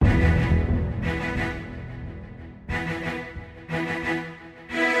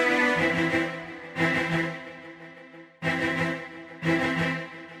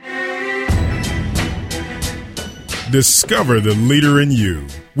Discover the leader in you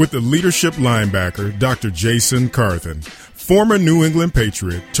with the leadership linebacker, Dr. Jason Carthen. Former New England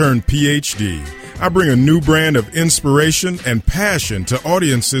Patriot turned PhD, I bring a new brand of inspiration and passion to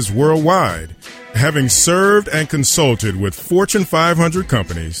audiences worldwide. Having served and consulted with Fortune 500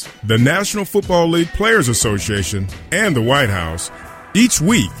 companies, the National Football League Players Association, and the White House, each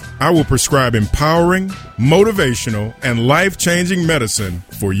week I will prescribe empowering, motivational, and life-changing medicine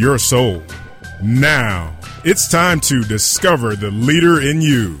for your soul. Now, it's time to discover the leader in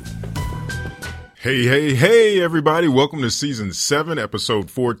you. Hey, everybody. Welcome to Season 7, Episode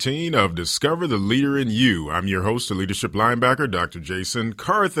 14 of Discover the Leader in You. I'm your host, the leadership linebacker, Dr. Jason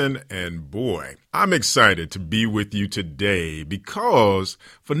Carthen, and boy, I'm excited to be with you today because,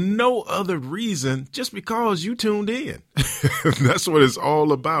 for no other reason, just because you tuned in. That's what it's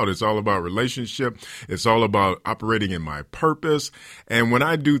all about. It's all about relationship. It's all about operating in my purpose. And when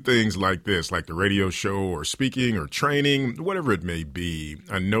I do things like this, like the radio show or speaking or training, whatever it may be,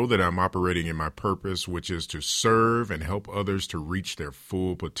 I know that I'm operating in my purpose, which is to serve and help others to reach their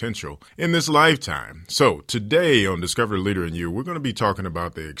full potential in this lifetime. So today on Discover the Leader in You, we're going to be talking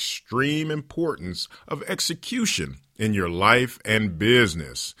about the extreme importance of execution in your life and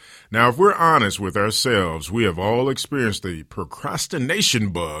business. Now, if we're honest with ourselves, we have all experienced the procrastination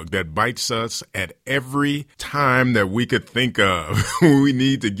bug that bites us at every time that we could think of. We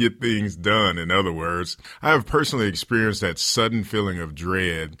need to get things done. In other words, I have personally experienced that sudden feeling of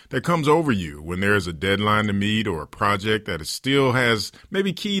dread that comes over you when there is a deadline to meet or a project that still has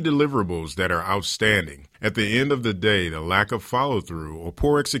maybe key deliverables that are outstanding. At the end of the day, the lack of follow-through or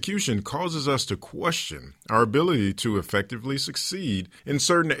poor execution causes us to question our ability to effectively succeed in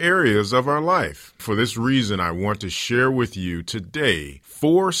certain areas of our life. For this reason, I want to share with you today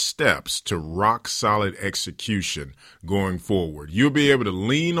 4 steps to rock-solid execution going forward. You'll be able to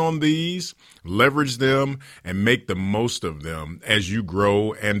lean on these, leverage them, and make the most of them as you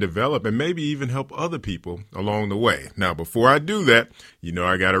grow and develop, and maybe even help other people along the way. Now, before I do that,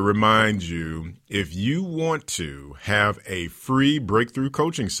 I got to remind you, if you want to have a free breakthrough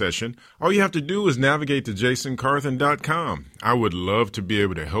coaching session, all you have to do is navigate to jasoncarthen.com. I would love to be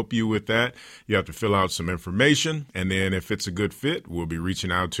able to help you with that. You have to fill out some information, and then if it's a good fit, we'll be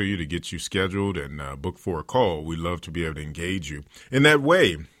reaching out to you to get you scheduled and book for a call. We'd love to be able to engage you in that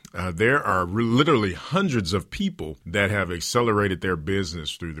way. There are literally hundreds of people that have accelerated their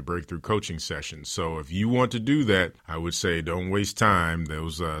business through the breakthrough coaching sessions. So if you want to do that, I would say don't waste time.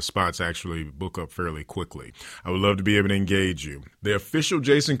 Those spots actually book up fairly quickly. I would love to be able to engage you. The official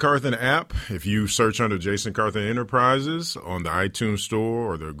Jason Carthen app, if you search under Jason Carthen Enterprises on the iTunes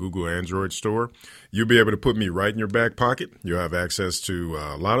Store or the Google Android Store, you'll be able to put me right in your back pocket. You'll have access to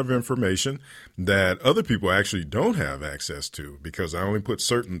a lot of information that other people actually don't have access to because I only put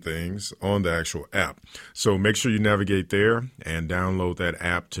certain things on the actual app. So make sure you navigate there and download that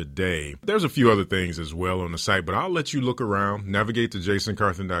app today. There's a few other things as well on the site, but I'll let you look around, navigate to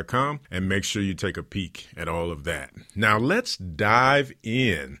jasoncarthen.com, and make sure you take a peek at all of that. Now let's dive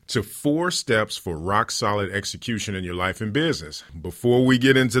in to 4 steps for rock-solid execution in your life and business. Before we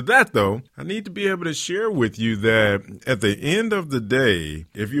get into that, though, I need to be able to share with you that at the end of the day,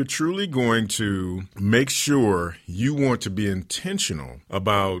 if you're truly going to make sure you want to be intentional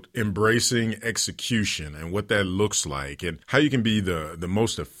about embracing execution and what that looks like and how you can be the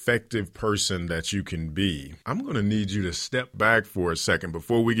most effective person that you can be, I'm going to need you to step back for a second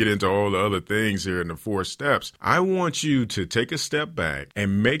before we get into all the other things here in the 4 steps. I want you to take a step back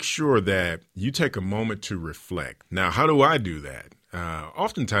and make sure that you take a moment to reflect. Now, how do I do that?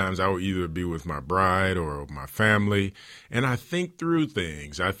 Oftentimes I will either be with my bride or my family, and I think through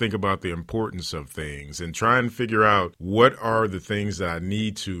things. I think about the importance of things and try and figure out what are the things that I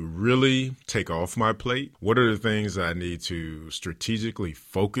need to really take off my plate. What are the things that I need to strategically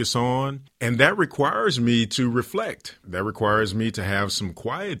focus on? And that requires me to reflect. That requires me to have some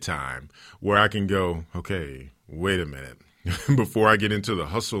quiet time where I can go, okay, wait a minute. Before I get into the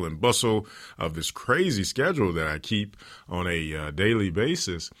hustle and bustle of this crazy schedule that I keep on a daily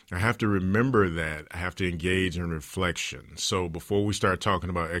basis, I have to remember that I have to engage in reflection. So before we start talking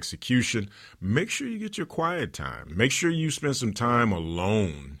about execution, make sure you get your quiet time. Make sure you spend some time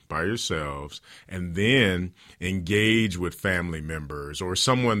alone by yourselves and then engage with family members or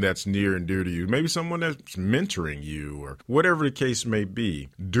someone that's near and dear to you, maybe someone that's mentoring you or whatever the case may be.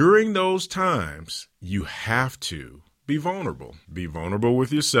 During those times, you have to be vulnerable. Be vulnerable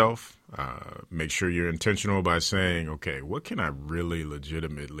with yourself. Make sure you're intentional by saying, okay, what can I really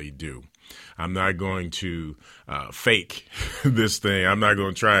legitimately do? I'm not going to fake this thing. I'm not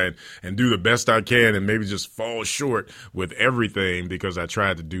going to try and do the best I can and maybe just fall short with everything because I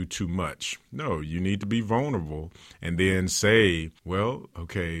tried to do too much. No, you need to be vulnerable and then say, well,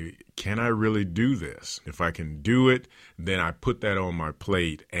 okay, can I really do this? If I can do it, then I put that on my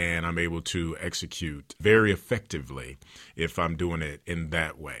plate and I'm able to execute very effectively if I'm doing it in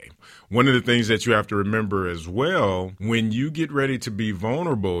that way. One of the things that you have to remember as well, when you get ready to be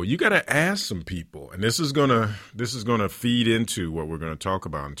vulnerable, you got to ask some people. And this is going to feed into what we're going to talk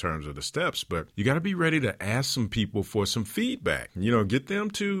about in terms of the steps, but you got to be ready to ask some people for some feedback. Get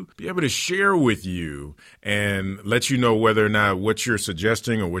them to be able to share with you and let you know whether or not what you're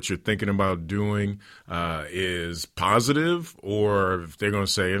suggesting or what you're thinking about doing is positive, or if they're going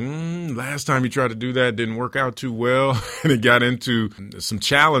to say, last time you tried to do that didn't work out too well and it got into some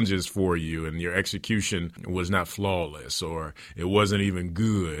challenges for you and your execution was not flawless or it wasn't even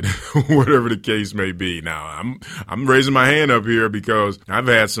good, whatever the case may be. Now, I'm raising my hand up here because I've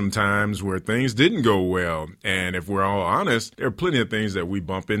had some times where things didn't go well. And if we're all honest, there are plenty of things that we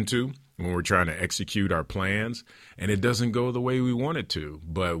bump into when we're trying to execute our plans, and it doesn't go the way we want it to.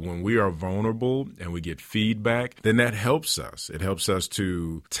 But when we are vulnerable and we get feedback, then that helps us. It helps us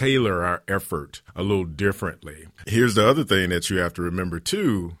to tailor our effort a little differently. Here's the other thing that you have to remember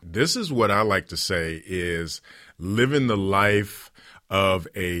too. This is what I like to say is living the life of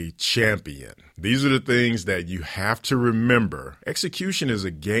a champion. These are the things that you have to remember. Execution is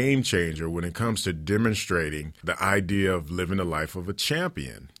a game changer when it comes to demonstrating the idea of living the life of a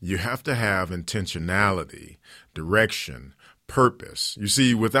champion. You have to have intentionality, direction, purpose. You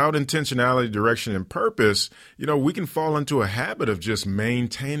see, without intentionality, direction, and purpose, we can fall into a habit of just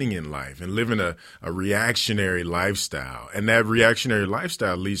maintaining in life and living a reactionary lifestyle. And that reactionary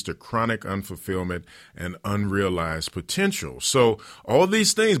lifestyle leads to chronic unfulfillment and unrealized potential. So all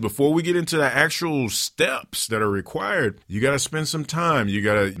these things, before we get into the actual steps that are required, you got to spend some time. You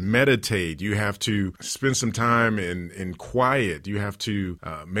got to meditate. You have to spend some time in quiet. You have to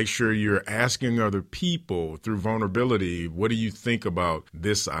make sure you're asking other people through vulnerability, what do you think about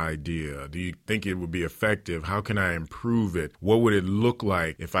this idea? Do you think it would be effective? How can I improve it? What would it look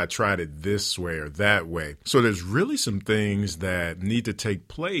like if I tried it this way or that way? So there's really some things that need to take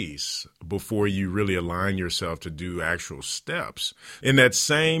place before you really align yourself to do actual steps. In that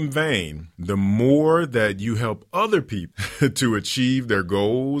same vein, the more that you help other people to achieve their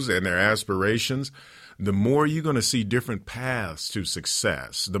goals and their aspirations, the more you're going to see different paths to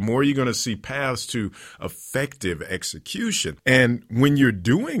success, the more you're going to see paths to effective execution. And when you're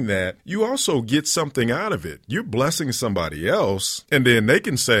doing that, you also get something out of it. You're blessing somebody else, and then they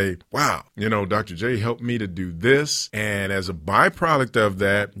can say, wow, Dr. J helped me to do this. And as a byproduct of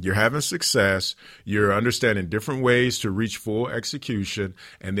that, you're having success. You're understanding different ways to reach full execution,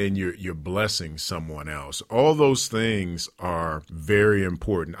 and then you're blessing someone else. All those things are very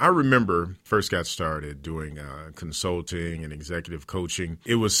important. I remember first got started doing consulting and executive coaching.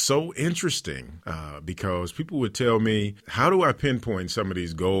 It was so interesting because people would tell me, how do I pinpoint some of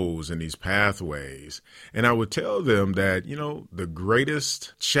these goals and these pathways? And I would tell them that, the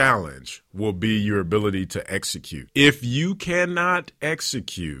greatest challenge will be your ability to execute. If you cannot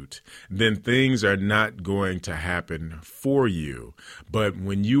execute, then things are not going to happen for you. But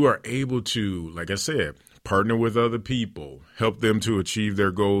when you are able to, like I said, partner with other people, help them to achieve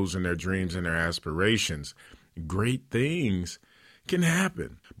their goals and their dreams and their aspirations, great things can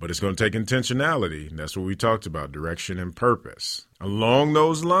happen. But it's going to take intentionality. That's what we talked about, direction and purpose. Along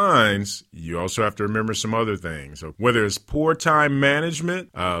those lines, you also have to remember some other things. So whether it's poor time management,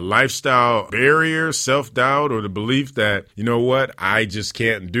 lifestyle barriers, self-doubt, or the belief that, I just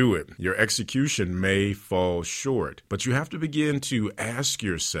can't do it. Your execution may fall short. But you have to begin to ask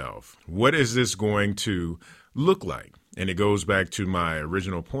yourself, what is this going to look like? And it goes back to my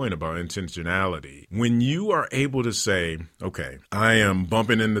original point about intentionality. When you are able to say, okay, I am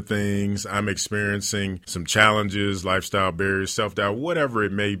bumping into things, I'm experiencing some challenges, lifestyle barriers, self-doubt, whatever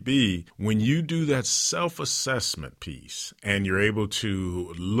it may be, when you do that self-assessment piece and you're able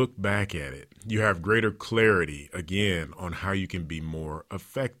to look back at it, you have greater clarity, again, on how you can be more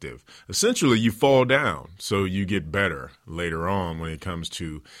effective. Essentially, you fall down, so you get better later on when it comes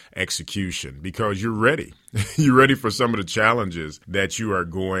to execution because you're ready. You're ready for some of the challenges that you are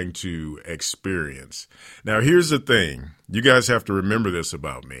going to experience. Now, here's the thing. You guys have to remember this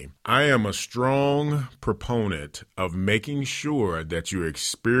about me. I am a strong proponent of making sure that you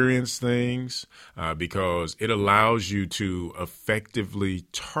experience things because it allows you to effectively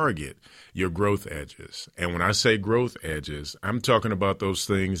target your growth edges. And when I say growth edges, I'm talking about those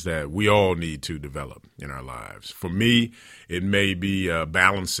things that we all need to develop in our lives. For me, it may be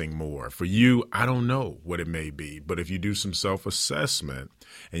balancing more. For you, I don't know what it may be. But if you do some self-assessment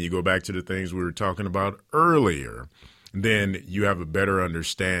and you go back to the things we were talking about earlier, then you have a better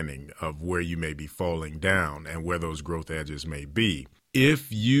understanding of where you may be falling down and where those growth edges may be.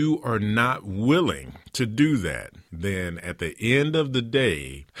 If you are not willing to do that, then at the end of the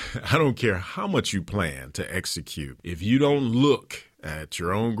day, I don't care how much you plan to execute. If you don't look at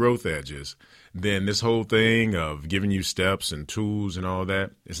your own growth edges, then this whole thing of giving you steps and tools and all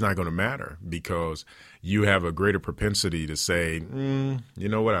that, it's not going to matter, because you have a greater propensity to say, you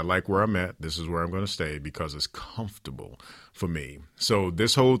know what, I like where I'm at. This is where I'm going to stay because it's comfortable for me. So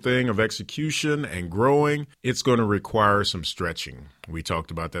this whole thing of execution and growing, it's going to require some stretching. We talked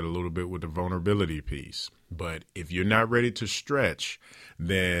about that a little bit with the vulnerability piece. But if you're not ready to stretch,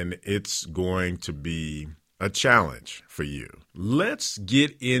 then it's going to be a challenge for you. Let's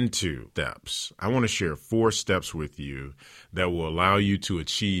get into steps. I want to share 4 steps with you that will allow you to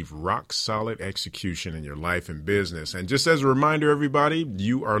achieve rock solid execution in your life and business. And just as a reminder, everybody,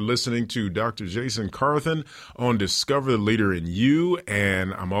 you are listening to Dr. Jason Carthen on Discover the Leader in You,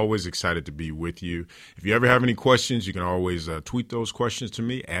 and I'm always excited to be with you. If you ever have any questions, you can always tweet those questions to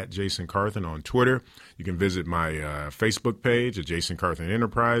me at Jason Carthen on Twitter. You can visit my Facebook page at Jason Carthen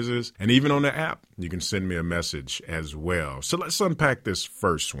Enterprises, and even on the app, you can send me a message as well. So let's unpack this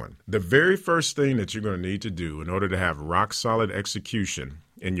first one. The very first thing that you're going to need to do in order to have rock solid execution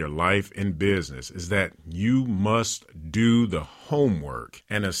in your life and business is that you must do the homework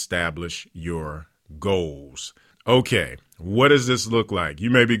and establish your goals. Okay, what does this look like? You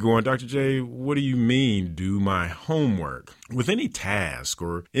may be going, Dr. J, what do you mean do my homework? With any task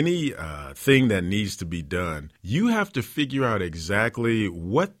or any thing that needs to be done, you have to figure out exactly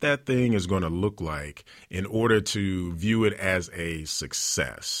what that thing is going to look like in order to view it as a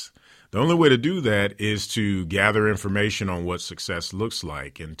success. The only way to do that is to gather information on what success looks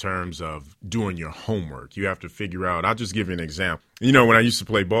like in terms of doing your homework. You have to figure out, I'll just give you an example. You know, when I used to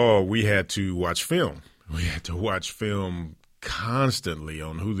play ball, we had to watch film. We had to watch film constantly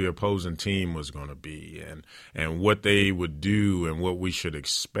on who the opposing team was going to be and what they would do and what we should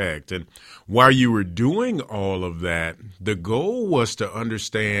expect. And while you were doing all of that, the goal was to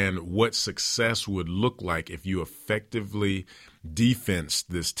understand what success would look like if you effectively defense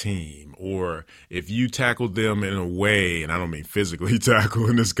this team, or if you tackled them in a way, and I don't mean physically tackle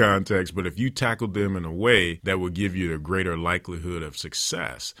in this context, but if you tackled them in a way that would give you the greater likelihood of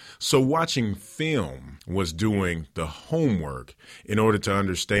success. So watching film was doing the homework in order to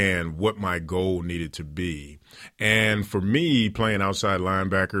understand what my goal needed to be. And for me, playing outside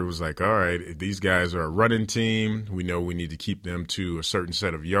linebacker, it was like, all right, if these guys are a running team, we know we need to keep them to a certain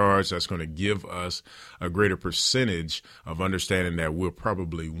set of yards. That's going to give us a greater percentage of understanding that we'll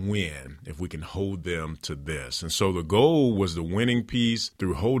probably win if we can hold them to this. And so the goal was the winning piece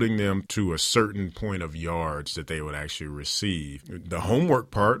through holding them to a certain point of yards that they would actually receive. The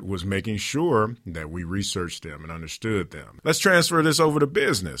homework part was making sure that we researched them and understood them. Let's transfer this over to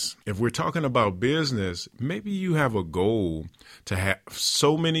business. If we're talking about business, maybe you have a goal to have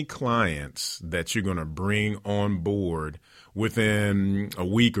so many clients that you're going to bring on board within a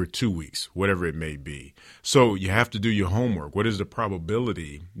week or 2 weeks, whatever it may be. So you have to do your homework. What is the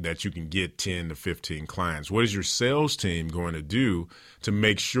probability that you can get 10 to 15 clients? What is your sales team going to do to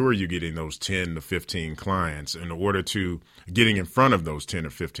make sure you're getting those 10 to 15 clients in order to getting in front of those 10 or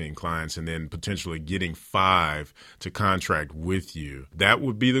 15 clients and then potentially getting 5 to contract with you? That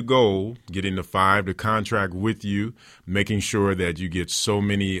would be the goal, getting the 5 to contract with you, making sure that you get so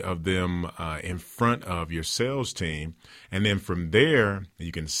many of them in front of your sales team. And then from there,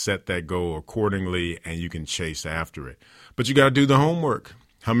 you can set that goal accordingly and you can chase after it. But you got to do the homework.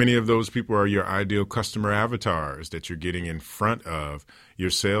 How many of those people are your ideal customer avatars that you're getting in front of your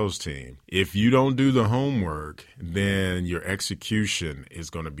sales team? If you don't do the homework, then your execution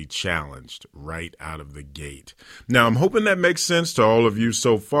is going to be challenged right out of the gate. Now, I'm hoping that makes sense to all of you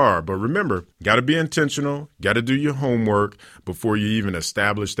so far, but remember, got to be intentional, got to do your homework before you even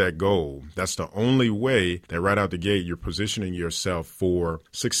establish that goal. That's the only way that right out the gate, you're positioning yourself for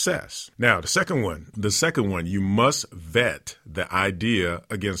success. Now, the second one, you must vet the idea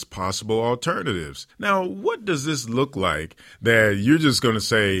against possible alternatives. Now, what does this look like that you're just going to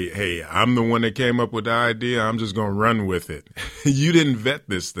say, hey, I'm the one that came up with the idea, I'm just going to run with it? You didn't vet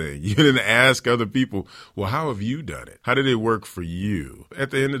this thing. You didn't ask other people, well, how have you done it? How did it work for you?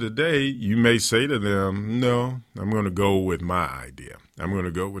 At the end of the day, you may say to them, no, I'm going to go with my idea. I'm going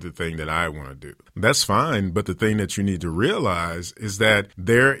to go with the thing that I want to do. That's fine, but the thing that you need to realize is that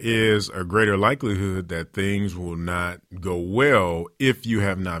there is a greater likelihood that things will not go well if you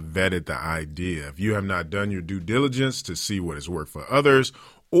have not vetted the idea, if you have not done your due diligence to see what has worked for others,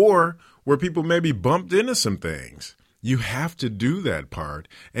 or where people maybe bumped into some things You have to do that part,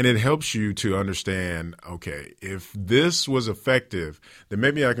 and it helps you to understand, okay, if this was effective, then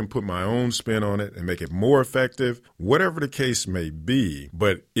maybe I can put my own spin on it and make it more effective, whatever the case may be.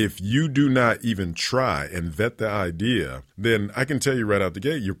 But if you do not even try and vet the idea, then I can tell you right out the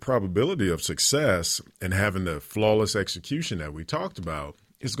gate, your probability of success and having the flawless execution that we talked about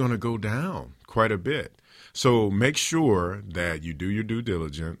is going to go down quite a bit. So make sure that you do your due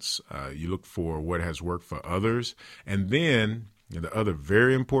diligence. You look for what has worked for others. And then the other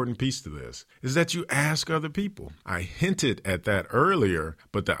very important piece to this is that you ask other people. I hinted at that earlier,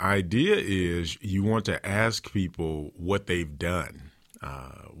 but the idea is you want to ask people what they've done.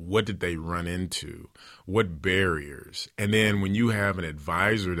 What did they run into? What barriers? And then when you have an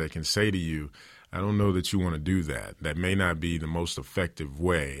advisor that can say to you, I don't know that you want to do that. That may not be the most effective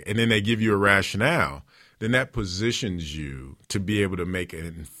way. And then they give you a rationale. Then that positions you to be able to make an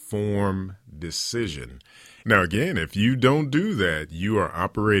informed decision. Now, again, if you don't do that, you are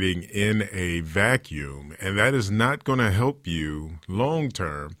operating in a vacuum, and that is not going to help you long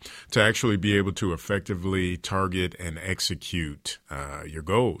term to actually be able to effectively target and execute your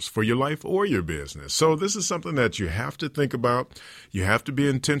goals for your life or your business. So this is something that you have to think about. You have to be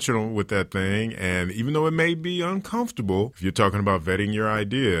intentional with that thing. And even though it may be uncomfortable, if you're talking about vetting your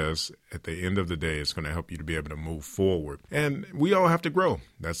ideas, at the end of the day, it's going to help you to be able to move forward. And we all have to grow.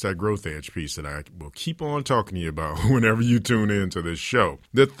 That's that growth edge piece that I will keep on talking to you about whenever you tune into this show.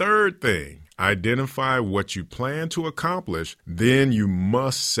 The third thing, identify what you plan to accomplish. Then you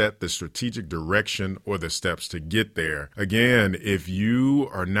must set the strategic direction or the steps to get there. Again, if you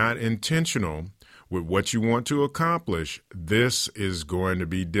are not intentional with what you want to accomplish, this is going to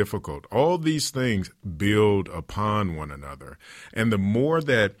be difficult. All these things build upon one another. And the more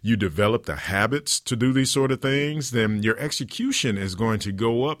that you develop the habits to do these sort of things, then your execution is going to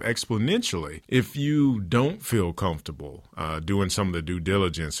go up exponentially. If you don't feel comfortable doing some of the due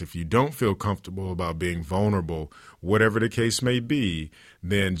diligence, if you don't feel comfortable about being vulnerable, whatever the case may be,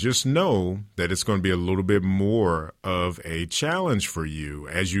 then just know that it's going to be a little bit more of a challenge for you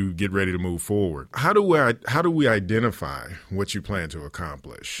as you get ready to move forward. How do we identify what you plan to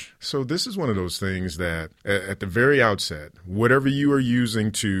accomplish? So this is one of those things that at the very outset, whatever you are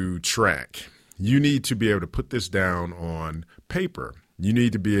using to track, you need to be able to put this down on paper. You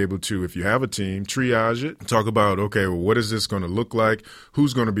need to be able to, if you have a team, triage it, talk about, okay, well, what is this going to look like?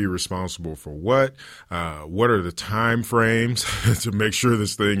 Who's going to be responsible for what? What are the time frames to make sure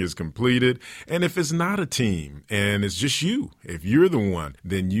this thing is completed? And if it's not a team and it's just you, if you're the one,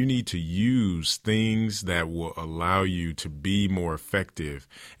 then you need to use things that will allow you to be more effective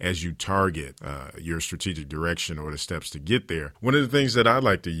as you target your strategic direction or the steps to get there. One of the things that I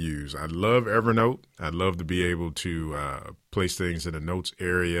like to use, I love Evernote. I love to be able to place things in a notes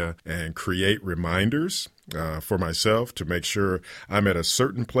area and create reminders for myself to make sure I'm at a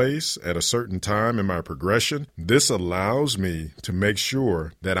certain place at a certain time in my progression. This allows me to make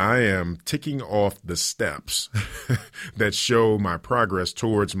sure that I am ticking off the steps that show my progress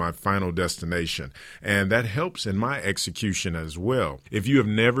towards my final destination. And that helps in my execution as well. If you have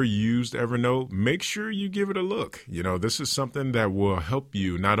never used Evernote, make sure you give it a look. You know, this is something that will help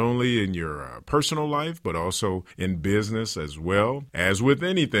you not only in your personal life, but also in business as well. As with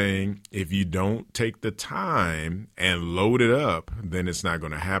anything, if you don't take the time and load it up, then it's not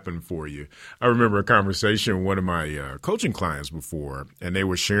going to happen for you. I remember a conversation with one of my coaching clients before, and they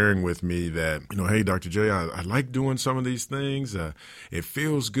were sharing with me that, hey, Dr. J, I like doing some of these things. It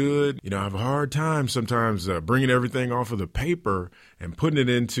feels good. I have a hard time sometimes bringing everything off of the paper and putting it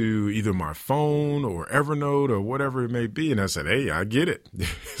into either my phone or Evernote or whatever it may be. And I said, hey, I get it.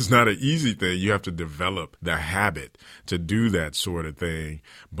 It's not an easy thing. You have to develop the habit to do that sort of thing.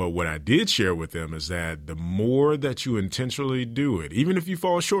 But what I did share with them is that the more that you intentionally do it, even if you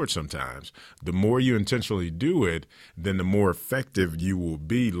fall short sometimes, the more you intentionally do it, then the more effective you will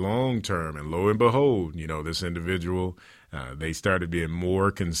be long term. And lo and behold, this individual, they started being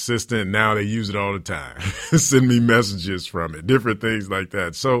more consistent. Now they use it all the time. Send me messages from it, different things like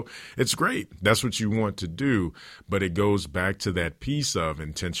that. So it's great. That's what you want to do. But it goes back to that piece of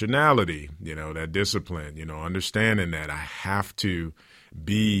intentionality, that discipline, understanding that I have to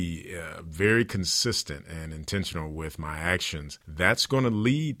be very consistent and intentional with my actions. That's going to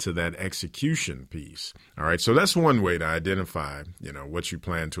lead to that execution piece. All right. So that's one way to identify, what you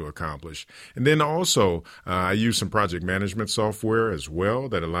plan to accomplish. And then also, I use some project management software as well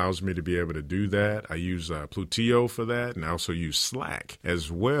that allows me to be able to do that. I use Plutio for that, and I also use Slack as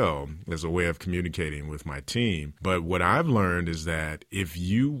well as a way of communicating with my team. But what I've learned is that if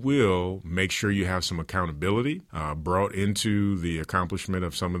you will make sure you have some accountability brought into the accomplishment accomplishment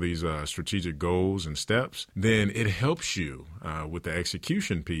of some of these strategic goals and steps, then it helps you with the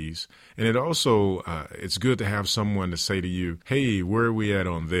execution piece. And it also, it's good to have someone to say to you, hey, where are we at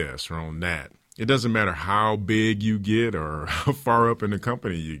on this or on that? It doesn't matter how big you get or how far up in the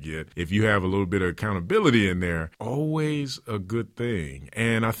company you get. If you have a little bit of accountability in there, always a good thing.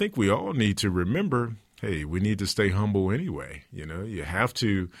 And I think we all need to remember, hey, we need to stay humble anyway. You have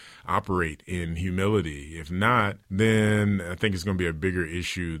to operate in humility. If not, then I think it's going to be a bigger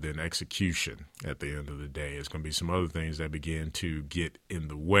issue than execution at the end of the day. It's going to be some other things that begin to get in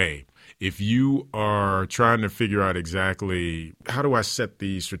the way. If you are trying to figure out exactly how do I set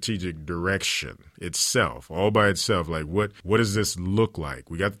the strategic direction itself, all by itself, like what does this look like?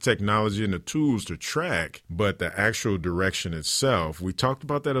 We got the technology and the tools to track, but the actual direction itself, we talked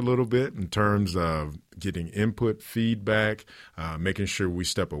about that a little bit in terms of getting input, feedback, making sure we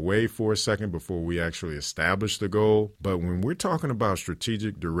step away for a second before we actually establish the goal. But when we're talking about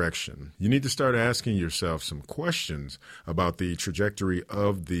strategic direction, you need to start asking yourself some questions about the trajectory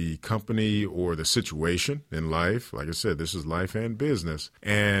of the company or the situation in life. Like I said, this is life and business.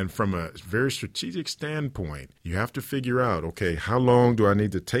 And from a very strategic standpoint, you have to figure out, okay, how long do I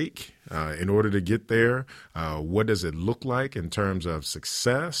need to take in order to get there? What does it look like in terms of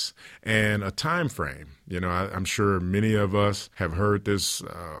success and a time frame? I'm sure many of us have heard this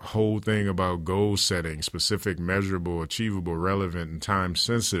whole thing about goal setting, specific, measurable, achievable, relevant, and time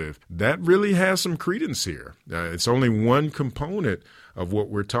sensitive. That really has some credence here. It's only one component of what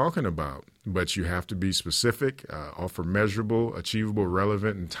we're talking about, but you have to be specific, offer measurable, achievable,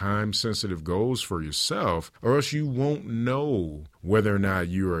 relevant, and time-sensitive goals for yourself, or else you won't know whether or not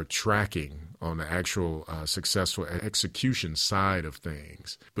you are tracking on the actual successful execution side of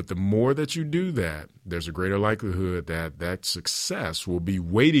things. But the more that you do that, there's a greater likelihood that that success will be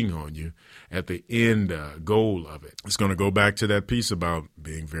waiting on you at the end goal of it. It's going to go back to that piece about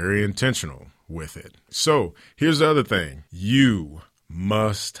being very intentional with it. So here's the other thing. You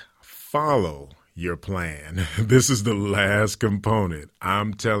must follow your plan. This is the last component.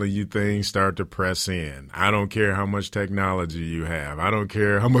 I'm telling you, things start to press in. I don't care how much technology you have. I don't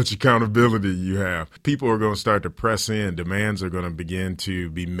care how much accountability you have. People are going to start to press in. Demands are going to begin to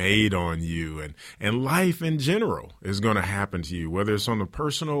be made on you. And life in general is going to happen to you, whether it's on the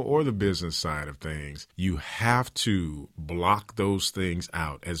personal or the business side of things. You have to block those things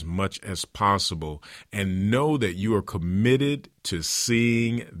out as much as possible and know that you are committed to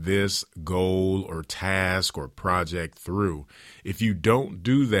seeing this goal or task or project through. If you don't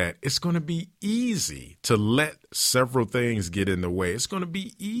do that, it's going to be easy to let several things get in the way. It's going to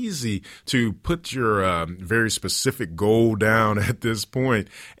be easy to put your very specific goal down at this point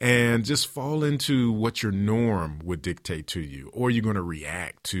and just fall into what your norm would dictate to you, or you're going to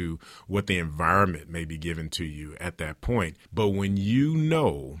react to what the environment may be given to you at that point. But when you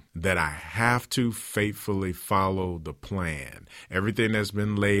know that I have to faithfully follow the plan, everything that's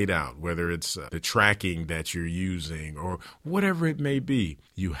been laid out, whether it's the tracking that you're using or whatever it may be,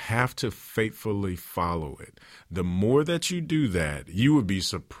 you have to faithfully follow it. The more that you do that, you would be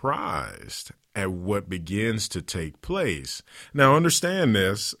surprised at what begins to take place. Now, understand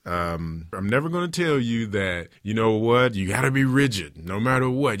this. I'm never going to tell you that, you know what, you got to be rigid no matter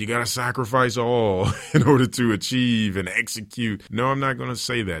what. You got to sacrifice all in order to achieve and execute. No, I'm not going to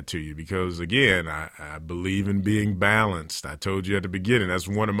say that to you because, again, I believe in being balanced. I told you at the beginning, that's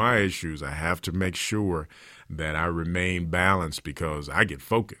one of my issues. I have to make sure that I remain balanced because I get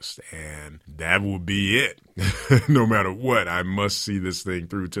focused, and that will be it. No matter what, I must see this thing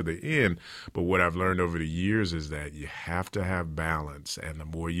through to the end. But what I've learned over the years is that you have to have balance, and the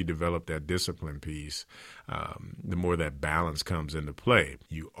more you develop that discipline piece, the more that balance comes into play.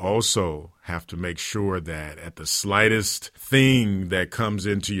 You also have to make sure that at the slightest thing that comes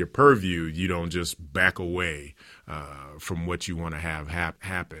into your purview, you don't just back away from what you want to have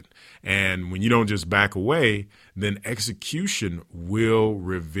happen. And when you don't just back away, then execution will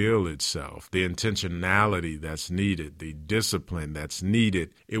reveal itself. The intentionality that's needed, the discipline that's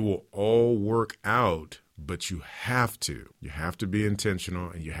needed, it will all work out. But you have to be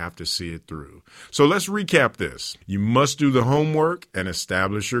intentional and you have to see it through. So let's recap this. You must do the homework and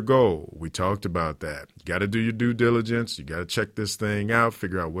establish your goal. We talked about that. You got to do your due diligence. You got to check this thing out,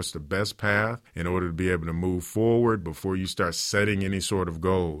 figure out what's the best path in order to be able to move forward before you start setting any sort of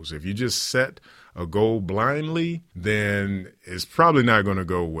goals. If you just set a goal blindly, then it's probably not going to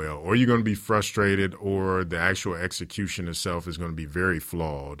go well, or you're going to be frustrated, or the actual execution itself is going to be very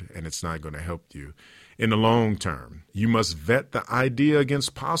flawed and it's not going to help you in the long term. You must vet the idea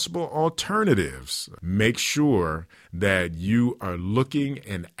against possible alternatives. Make sure that you are looking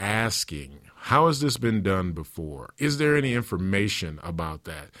and asking How has this been done before? Is there any information about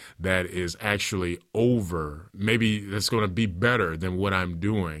that is actually maybe that's going to be better than what I'm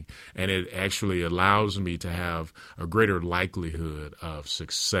doing, and it actually allows me to have a greater likelihood of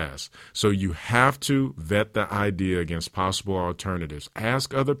success? So you have to vet the idea against possible alternatives.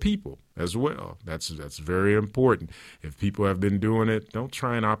 Ask other people as well. That's very important. If people have been doing it, don't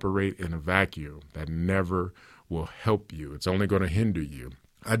try and operate in a vacuum. That never will help you. It's only going to hinder you.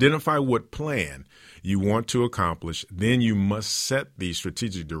 Identify what plan you want to accomplish. Then you must set the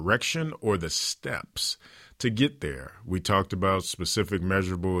strategic direction or the steps to get there. We talked about specific,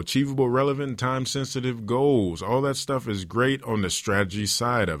 measurable, achievable, relevant, time-sensitive goals. All that stuff is great on the strategy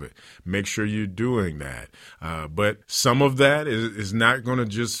side of it. Make sure you're doing that. But some of that is not going to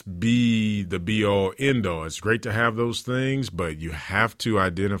just be the be-all, end-all. It's great to have those things, but you have to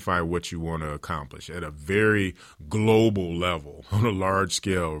identify what you want to accomplish at a very global level, on a large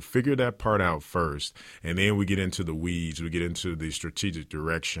scale. Figure that part out first, and then we get into the weeds. We get into the strategic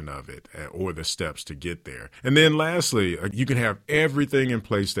direction of it or the steps to get there. And then lastly, you can have everything in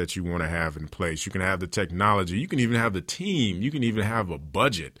place that you want to have in place. You can have the technology. You can even have the team. You can even have a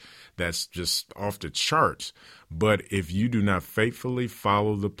budget that's just off the charts. But if you do not faithfully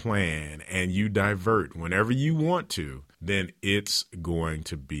follow the plan and you divert whenever you want to, then it's going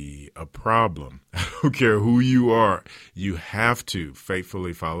to be a problem. I don't care who you are. You have to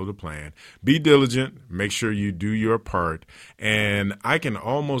faithfully follow the plan. Be diligent. Make sure you do your part. And I can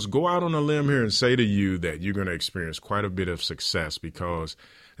almost go out on a limb here and say to you that you're going to experience quite a bit of success, because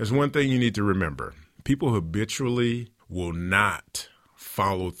there's one thing you need to remember. People habitually will not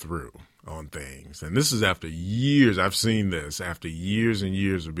follow through on things. And this is after years. I've seen this after years and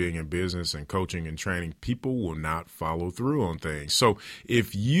years of being in business and coaching and training. People will not follow through on things. So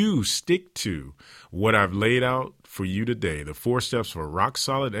if you stick to what I've laid out for you today, the 4 steps for rock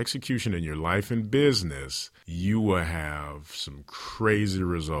solid execution in your life and business, you will have some crazy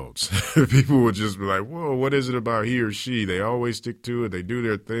results. People will just be like, whoa, what is it about he or she? They always stick to it. They do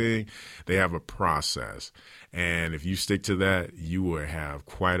their thing. They have a process. And if you stick to that, you will have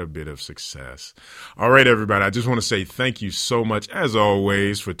quite a bit of success. All right, everybody, I just want to say thank you so much, as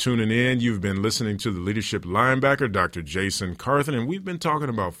always, for tuning in. You've been listening to the Leadership Linebacker, Dr. Jason Carthen, and we've been talking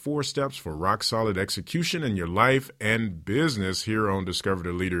about 4 steps for rock-solid execution in your life and business here on Discover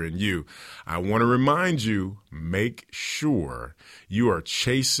the Leader in You. I want to remind you, make sure you are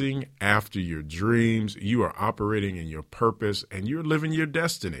chasing after your dreams, you are operating in your purpose, and you're living your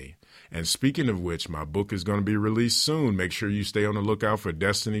destiny. And speaking of which, my book is going to be released soon. Make sure you stay on the lookout for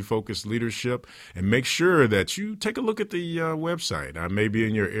Destiny-Focused Leadership, and make sure that you take a look at the website. I may be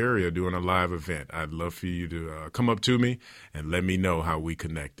in your area doing a live event. I'd love for you to come up to me and let me know how we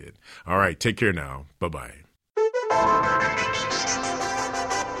connected. All right, take care now. Bye-bye.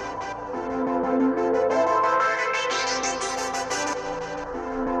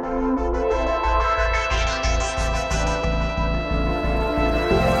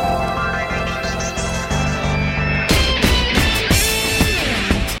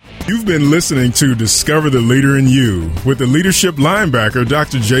 You've been listening to Discover the Leader in You with the Leadership Linebacker,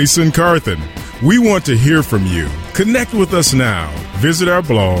 Dr. Jason Carthen. We want to hear from you. Connect with us now. Visit our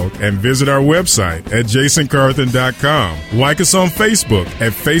blog and visit our website at jasoncarthen.com. Like us on Facebook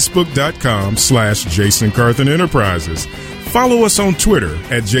at facebook.com/Jason Carthen Enterprises. Follow us on Twitter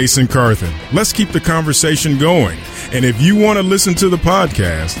at Jason Carthen. Let's keep the conversation going. And if you want to listen to the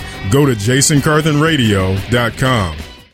podcast, go to jasoncarthenradio.com.